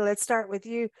 Karina, let's start with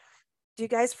you. Do you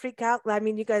guys freak out? I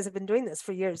mean, you guys have been doing this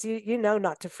for years. You know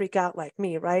not to freak out like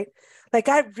me, right? Like,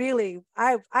 I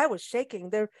was shaking.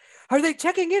 Are they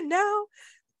checking in now?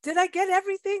 Did I get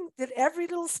everything? Did every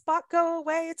little spot go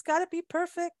away? It's got to be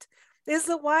perfect. Is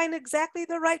the wine exactly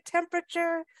the right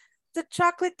temperature? The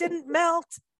chocolate didn't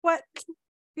melt. What,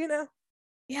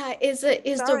 Yeah, is the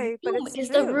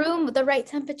room the right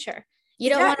temperature? You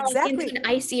don't want to walk into an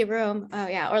icy room. Oh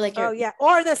yeah,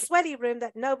 or the sweaty room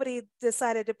that nobody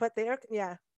decided to put the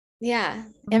air. Yeah,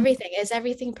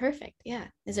 everything perfect? Yeah,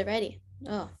 is it ready?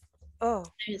 How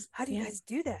do you guys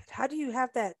do that? How do you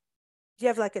have that? Do you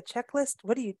have like a checklist?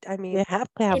 You have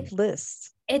to have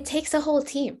lists. It takes a whole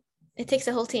team.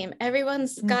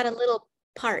 Everyone's got a little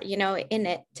part, in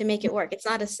it to make it work. It's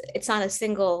not a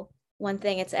single one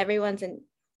thing. It's everyone's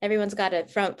Everyone's got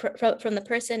it from the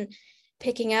person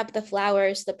picking up the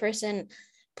flowers, the person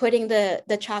putting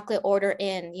the chocolate order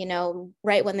in, you know,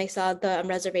 right when they saw the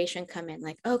reservation come in,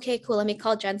 like, okay, cool, let me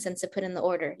call Jensen to put in the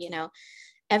order, you know,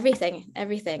 everything.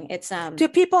 It's Do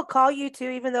people call you too,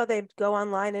 even though they go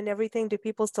online and everything? Do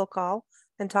people still call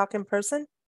and talk in person?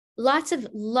 lots and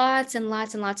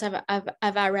lots of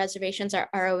our reservations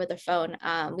are over the phone.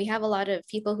 We have a lot of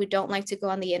people who don't like to go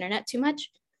on the internet too much.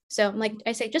 So like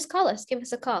I say, just call us, give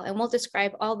us a call, and we'll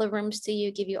describe all the rooms to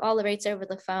you, give you all the rates over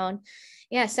the phone.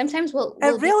 Yeah, sometimes we'll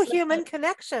A real human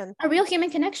connection. A real human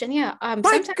connection, yeah.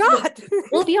 My God.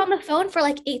 We'll be on the phone for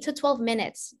like 8 to 12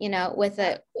 minutes, you know, with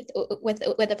a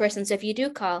person. So if you do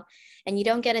call and you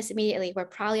don't get us immediately, we're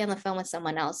probably on the phone with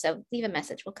someone else. So leave a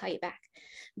message, we'll call you back.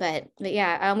 But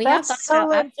yeah, we have thought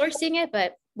about outsourcing it,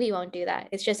 but we won't do that.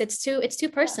 It's just it's too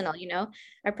personal, you know.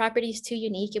 Our property is too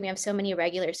unique, and we have so many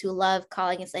regulars who love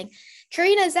calling and saying,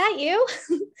 Karina, is that you?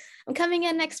 I'm coming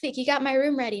in next week. You got my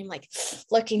room ready. I'm like,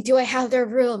 looking, do I have their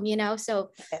room? You know,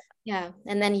 so yeah.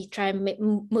 And then you try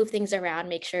and move things around,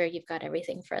 make sure you've got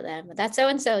everything for them. But that's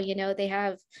so-and-so, you know, they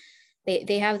have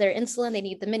their insulin, they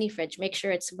need the mini fridge, make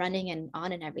sure it's running and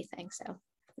on and everything. So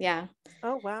yeah.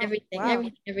 Oh, wow.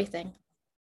 Everything.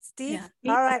 Steve,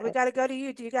 yeah. All right, we got to go to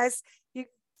you. Do you guys, you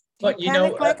you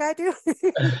panic know, like I do?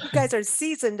 You guys are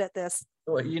seasoned at this.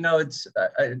 Well, you know, it's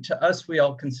to us, we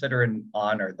all consider an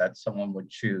honor that someone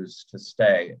would choose to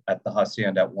stay at the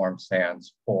Hacienda at Warm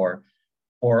Sands for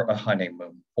a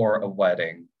honeymoon, for a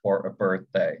wedding, for a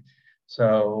birthday.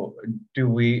 So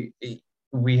we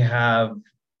have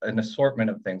an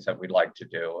assortment of things that we like to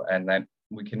do and that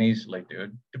we can easily do.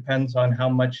 It depends on how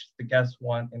much the guests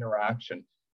want interaction.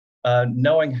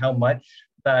 Knowing how much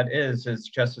that is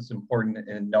just as important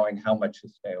in knowing how much to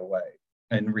stay away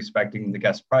and respecting the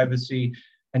guest privacy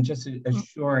and just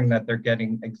assuring that they're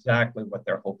getting exactly what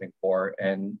they're hoping for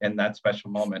and in that special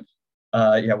moment.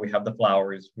 Yeah, we have the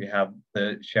flowers, we have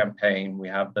the champagne, we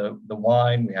have the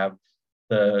wine, we have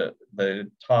the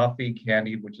toffee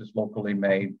candy, which is locally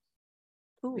made.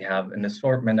 Ooh. We have an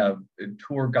assortment of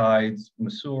tour guides,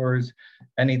 masseurs,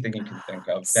 anything you can think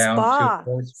of, down to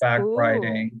horseback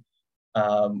riding.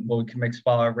 We can make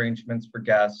spa arrangements for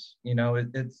guests. You know,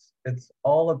 it's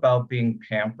all about being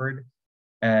pampered,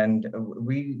 and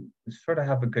we sort of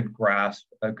have a good grasp,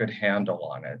 a good handle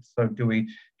on it. So do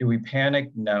we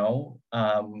panic? No.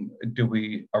 Are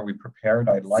we prepared?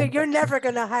 So you're never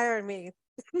going to hire me.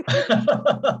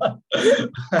 I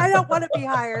don't want to be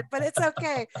hired, but it's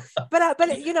okay.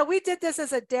 But you know, we did this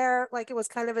as a dare, like it was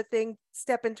kind of a thing,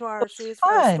 step into our shoes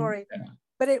for a story. Yeah.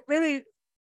 But it really,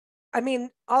 I mean,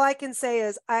 all I can say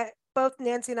is both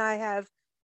Nancy and I have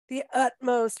the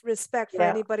utmost respect for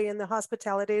anybody in the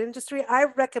hospitality industry. I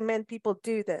recommend people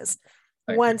do this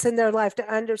once in their life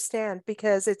to understand,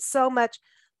 because it's so much,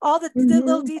 all the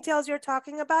little details you're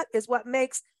talking about is what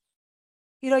makes,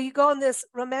 you know, you go on this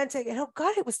romantic, and oh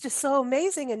God, it was just so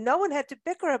amazing. And no one had to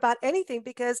bicker about anything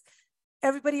because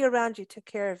everybody around you took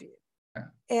care of you. Yeah.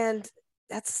 And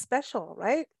that's special,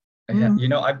 right? Yeah. You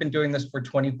know, I've been doing this for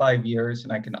 25 years,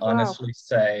 and I can honestly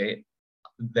say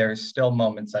there's still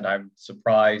moments that I'm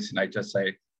surprised, and I just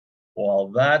say, well,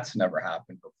 that's never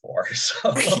happened before.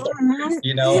 So,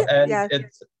 you know, and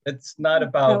it's not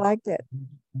about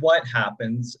what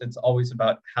happens. It's always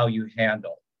about how you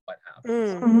handle what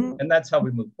happens. And that's how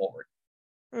we move forward.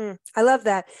 I love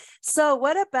that. So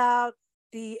what about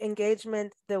the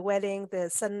engagement, the wedding, the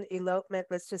sudden elopement?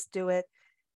 Let's just do it.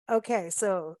 Okay,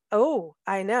 so,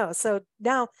 I know. So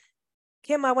now,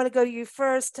 Kim, I want to go to you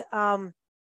first.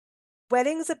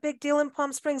 Wedding's a big deal in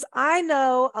Palm Springs. I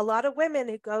know a lot of women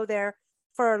who go there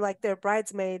for like their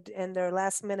bridesmaid and their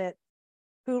last minute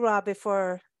hoorah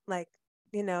before, like,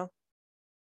 you know.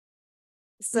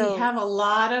 So we have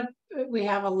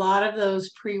a lot of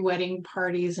those pre-wedding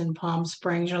parties in Palm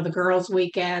Springs, you know, the girls'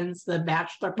 weekends, the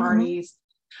bachelor parties.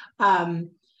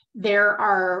 There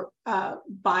are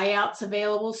buyouts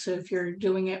available. So if you're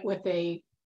doing it with a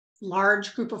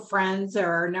large group of friends, there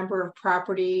are a number of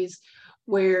properties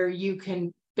where you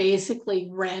can basically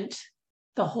rent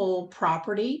the whole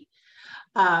property.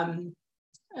 So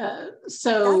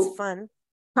that's fun.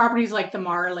 Properties like the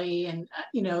Marley, and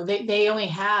you know, they only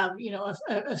have, you know,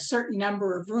 a certain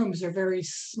number of rooms. They're very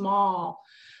small.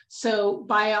 So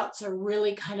buyouts are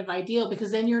really kind of ideal, because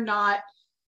then you're not,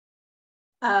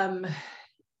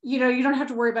 you know, you don't have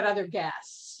to worry about other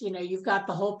guests. You know, you've got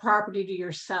the whole property to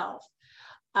yourself.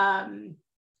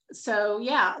 So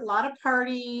yeah, a lot of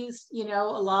parties, you know,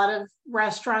 a lot of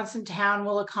restaurants in town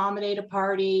will accommodate a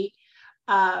party.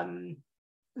 That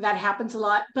happens a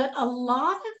lot, but a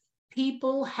lot of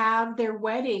people have their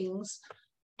weddings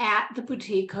at the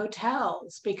boutique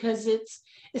hotels, because it's,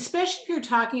 especially if you're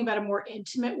talking about a more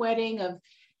intimate wedding of,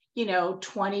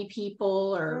 20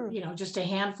 people or, just a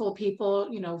handful of people,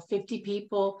 50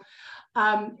 people.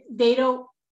 They don't,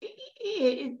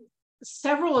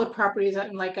 several of the properties,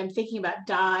 I'm thinking about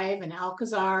Dive and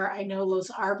Alcazar. I know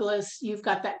Los Arboles, you've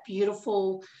got that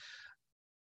beautiful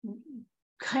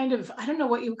kind of, I don't know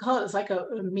what you call it. It's like a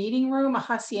meeting room, a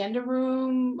hacienda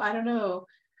room. I don't know.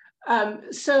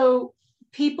 So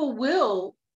people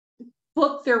will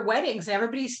book their weddings.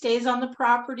 Everybody stays on the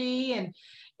property, and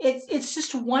it's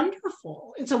just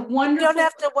wonderful. It's a wonderful. You don't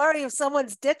have to worry if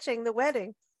someone's ditching the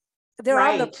wedding. They're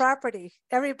on the property.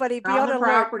 Everybody be on the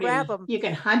property. Grab them. You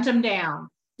can hunt them down.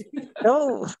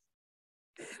 No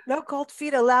cold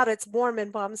feet allowed. It's warm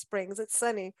in Palm Springs. It's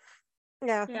sunny.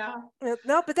 Yeah.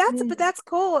 No, but that's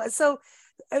cool. So,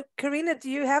 Karina, do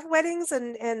you have weddings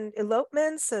and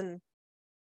elopements and?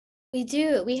 We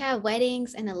do. We have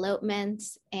weddings and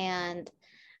elopements, and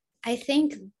I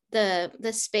think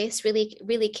the space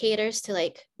really caters to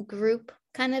like group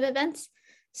kind of events.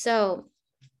 So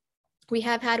we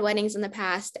have had weddings in the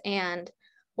past, and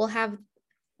we'll have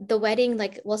the wedding,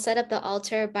 like we'll set up the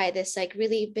altar by this like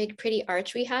really big, pretty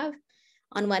arch we have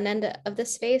on one end of the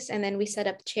space. And then we set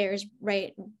up chairs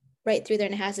right through there.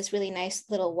 And it has this really nice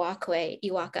little walkway.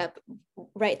 You walk up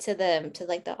right to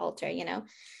the altar,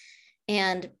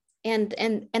 and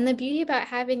the beauty about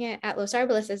having it at Los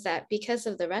Arboles is that because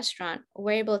of the restaurant,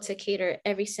 we're able to cater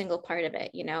every single part of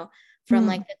it, from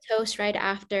like the toast right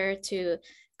after to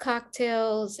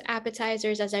cocktails,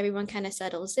 appetizers, as everyone kind of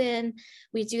settles in.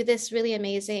 We do this really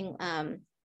amazing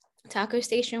taco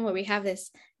station where we have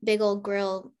this big old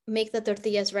grill, make the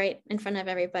tortillas right in front of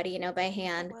everybody, by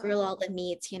hand, grill all the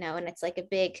meats, and it's like a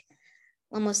big,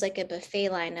 almost like a buffet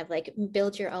line of like,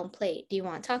 build your own plate. Do you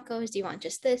want tacos? Do you want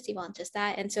just this? Do you want just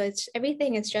that? And so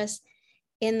everything is just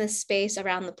in the space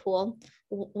around the pool.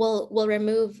 We'll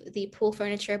remove the pool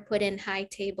furniture, put in high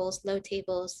tables, low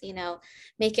tables,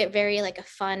 make it very like a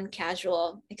fun,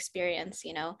 casual experience,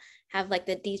 have like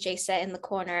the DJ set in the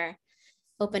corner,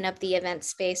 open up the event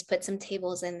space, put some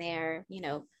tables in there,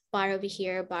 bar over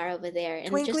here, bar over there. And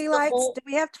twinkly lights. Do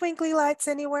we have twinkly lights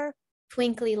anywhere?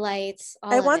 Twinkly lights.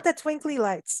 I want the twinkly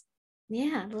lights.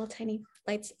 Yeah, little tiny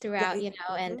lights throughout,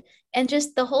 and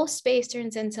just the whole space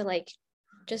turns into like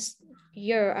just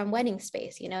your wedding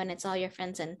space, and it's all your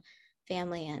friends and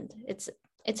family, and it's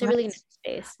a really nice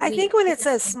space. I think when it's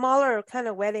a smaller kind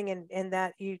of wedding and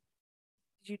that you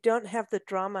don't have the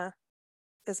drama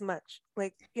as much,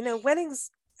 like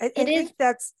weddings. I think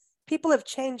that's, people have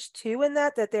changed too in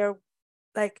that they're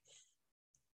like,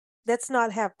 let's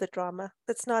not have the drama.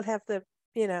 Let's not have the,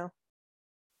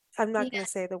 I'm not going to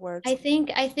say the words. I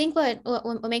think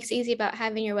what makes it easy about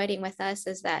having your wedding with us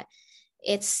is that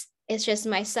it's just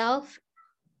myself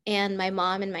and my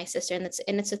mom and my sister, and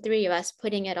it's the three of us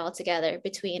putting it all together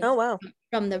between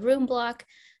from the room block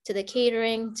to the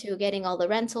catering to getting all the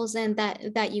rentals in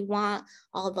that you want,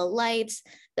 all the lights,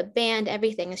 the band,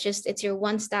 everything. It's your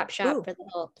one-stop shop for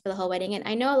the whole wedding. And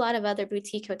I know a lot of other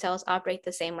boutique hotels operate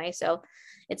the same way, so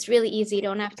it's really easy. You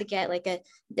don't have to get like a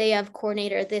day of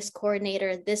coordinator, this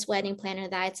wedding planner,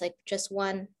 that. It's like just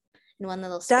one in one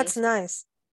little space. That's nice.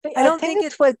 I don't think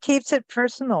it's what keeps it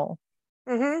personal.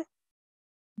 Mm-hmm.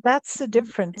 That's the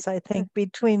difference, I think,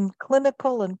 between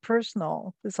clinical and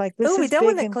personal. It's like this. We don't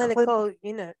want a clinical,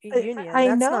 union.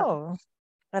 I know.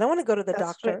 I don't want to go to the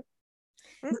doctor.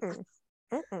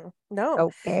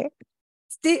 No. Okay.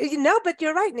 No, but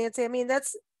you're right, Nancy. I mean,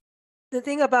 that's the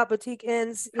thing about boutique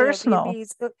inns, personal.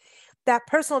 That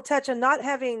personal touch, and not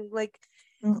having like,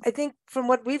 I think from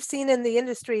what we've seen in the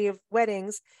industry of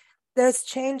weddings, that's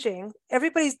changing.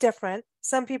 Everybody's different.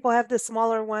 Some people have the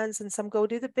smaller ones and some go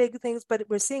do the big things, but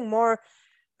we're seeing more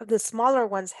of the smaller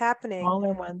ones happening.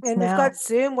 And we've got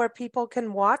Zoom where people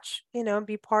can watch, and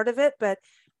be part of it. But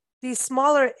these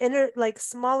smaller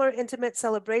intimate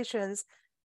celebrations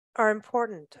are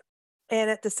important. And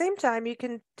at the same time, you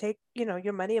can take,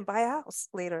 your money and buy a house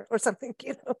later or something,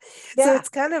 So it's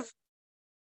kind of,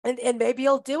 and maybe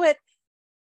you'll do it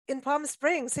in Palm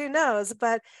Springs, who knows?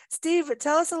 But Steve,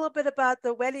 tell us a little bit about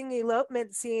the wedding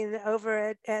elopement scene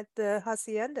over at the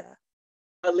Hacienda.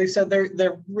 Lisa,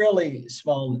 they're really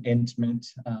small and intimate.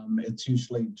 It's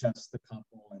usually just the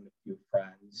couple and a few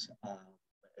friends.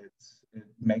 It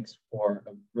makes for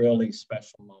a really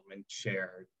special moment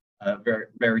shared, a very,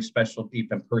 very special,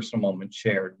 deep and personal moment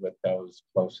shared with those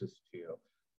closest to you.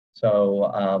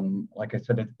 So like I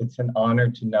said, it's an honor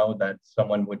to know that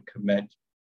someone would commit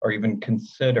or even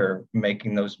consider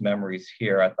making those memories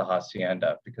here at the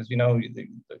Hacienda, because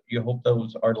you hope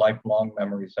those are lifelong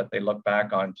memories that they look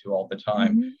back onto all the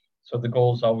time. So the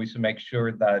goal is always to make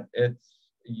sure that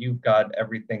you've got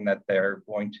everything that they're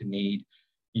going to need.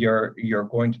 You're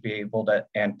going to be able to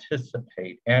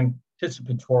anticipatory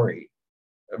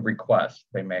requests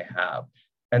they may have.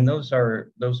 And those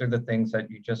are the things that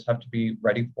you just have to be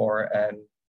ready for and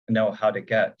know how to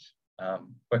get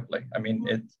quickly. I mean,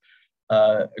 it's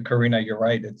Karina, you're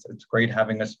right. It's great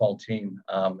having a small team,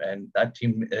 and that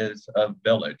team is a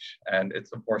village, and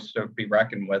it's a force to be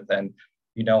reckoned with. And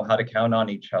you know how to count on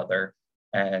each other,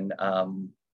 and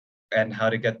how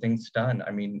to get things done.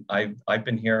 I mean, I've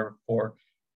been here for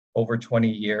over 20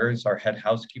 years. Our head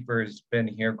housekeeper has been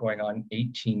here going on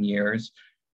 18 years.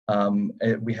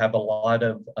 We have a lot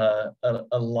of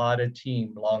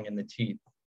team long in the teeth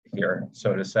here,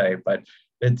 so to say. But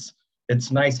it's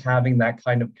nice having that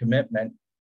kind of commitment,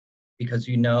 because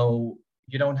you know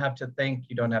you don't have to think,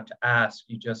 you don't have to ask,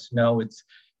 you just know it's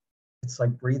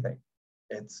like breathing.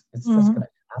 It's just going to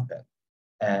happen,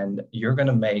 and you're going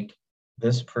to make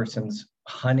this person's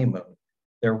honeymoon,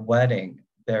 their wedding,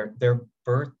 their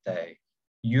birthday.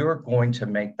 You're going to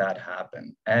make that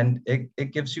happen, and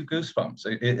it gives you goosebumps.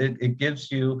 It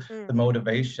gives you the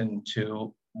motivation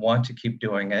to want to keep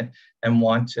doing it and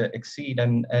want to exceed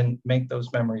and make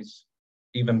those memories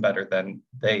even better than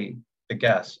the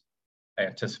guests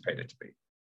anticipated to be.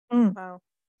 Wow,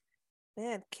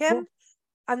 man, Kim,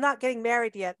 I'm not getting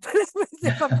married yet, but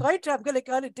if I'm going to, I'm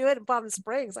going to do it in Palm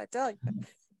Springs. I tell you,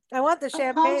 I want the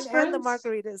champagne and the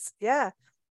margaritas. Yeah.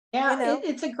 Yeah, you know?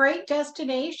 it's a great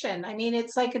destination. I mean,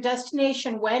 it's like a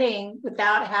destination wedding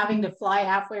without having to fly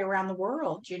halfway around the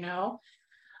world, you know?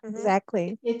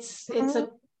 Exactly. It's a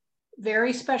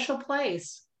very special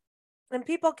place. And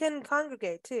people can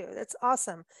congregate too. That's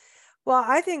awesome. Well,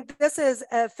 I think this is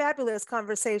a fabulous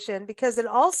conversation, because it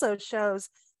also shows,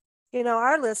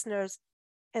 our listeners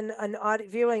and an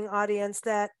viewing audience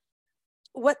that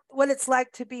what it's like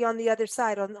to be on the other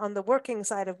side, on the working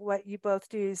side of what you both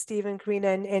do, Steve and Karina,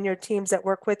 and your teams that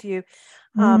work with you,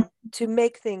 to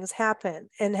make things happen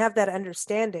and have that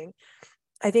understanding.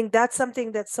 I think that's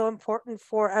something that's so important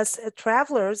for us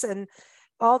travelers and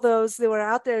all those that were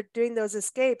out there doing those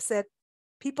escapes, that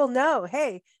people know,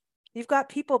 hey, you've got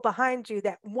people behind you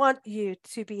that want you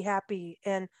to be happy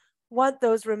and want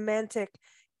those romantic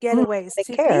getaways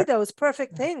to be those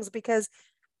perfect things, because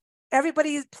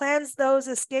everybody plans those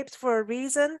escapes for a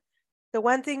reason. The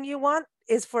one thing you want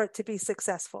is for it to be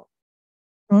successful.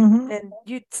 And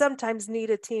you sometimes need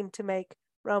a team to make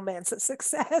romance a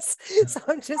success. So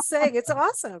I'm just saying, it's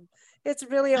awesome. It's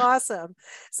really awesome.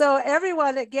 So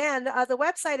everyone, again, the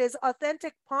website is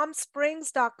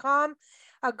authenticpalmsprings.com.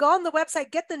 Go on the website,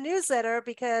 get the newsletter,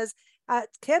 because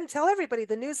Kim, tell everybody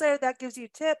the newsletter that gives you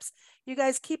tips. You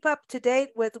guys keep up to date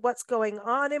with what's going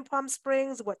on in Palm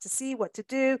Springs, what to see, what to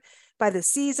do by the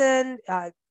season,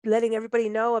 letting everybody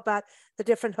know about the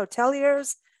different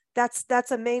hoteliers.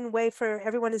 That's a main way for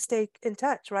everyone to stay in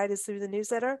touch, right? Is through the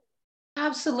newsletter.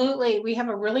 Absolutely. We have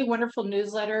a really wonderful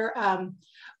newsletter.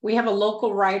 We have a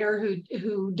local writer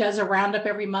who does a roundup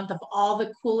every month of all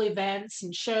the cool events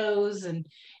and shows and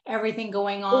everything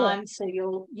going on.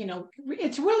 So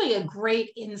it's really a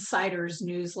great insider's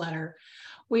newsletter.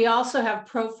 We also have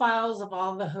profiles of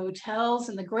all the hotels,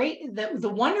 and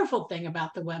the wonderful thing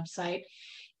about the website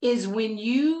is when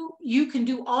you can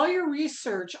do all your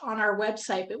research on our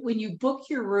website, but when you book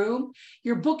your room,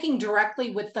 you're booking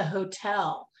directly with the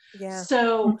hotel. Yeah.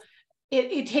 So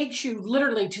it takes you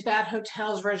literally to that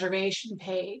hotel's reservation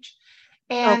page.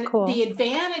 And the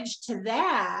advantage to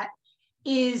that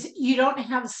is you don't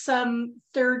have some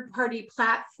third-party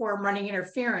platform running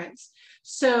interference.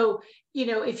 So,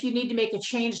 if you need to make a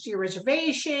change to your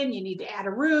reservation, you need to add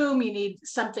a room, you need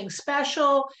something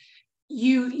special,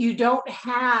 you don't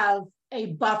have a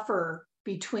buffer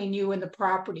between you and the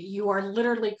property. You are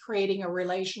literally creating a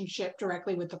relationship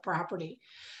directly with the property.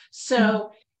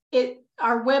 So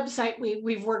our website,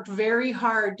 we've worked very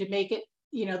hard to make it,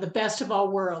 the best of all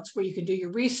worlds, where you can do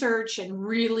your research and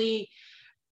really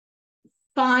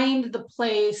find the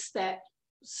place that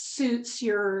suits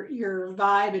your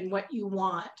vibe and what you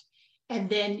want. And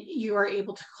then you are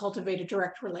able to cultivate a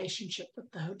direct relationship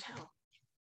with the hotel.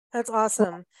 That's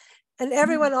awesome. And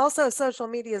everyone, also social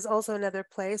media is also another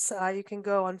place. You can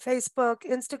go on Facebook,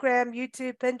 Instagram,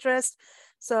 YouTube, Pinterest.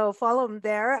 So follow them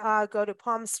there. Go to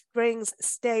Palm Springs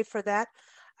Stay for that.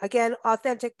 Again,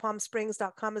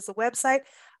 authenticpalmsprings.com is the website.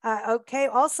 Okay.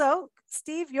 Also,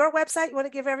 Steve, your website, you want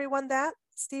to give everyone that?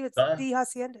 Steve, it's The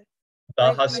Hacienda.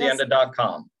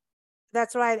 TheHacienda.com.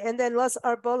 That's right. And then Los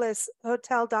Arboles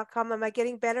Hotel.com. Am I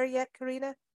getting better yet,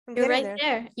 Karina? I'm You're getting right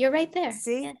there. You're right there.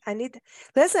 See, Yeah. I need to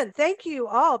listen. Thank you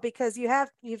all because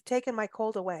you've taken my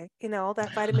cold away. You know, all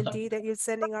that vitamin D that you're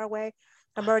sending our way.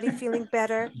 I'm already feeling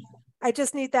better. I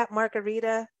just need that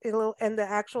margarita and the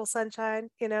actual sunshine,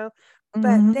 you know.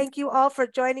 But Mhm. thank you all for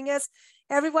joining us.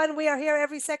 Everyone, we are here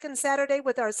every second Saturday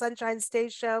with our Sunshine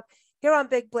Stage show here on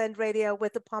Big Blend Radio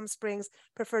with the Palm Springs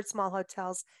Preferred Small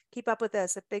Hotels. Keep up with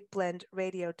us at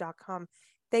bigblendradio.com.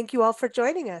 Thank you all for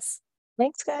joining us.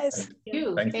 Thanks, guys. Thank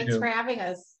you. Thank Thanks you. for having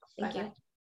us. Thank Bye-bye. you.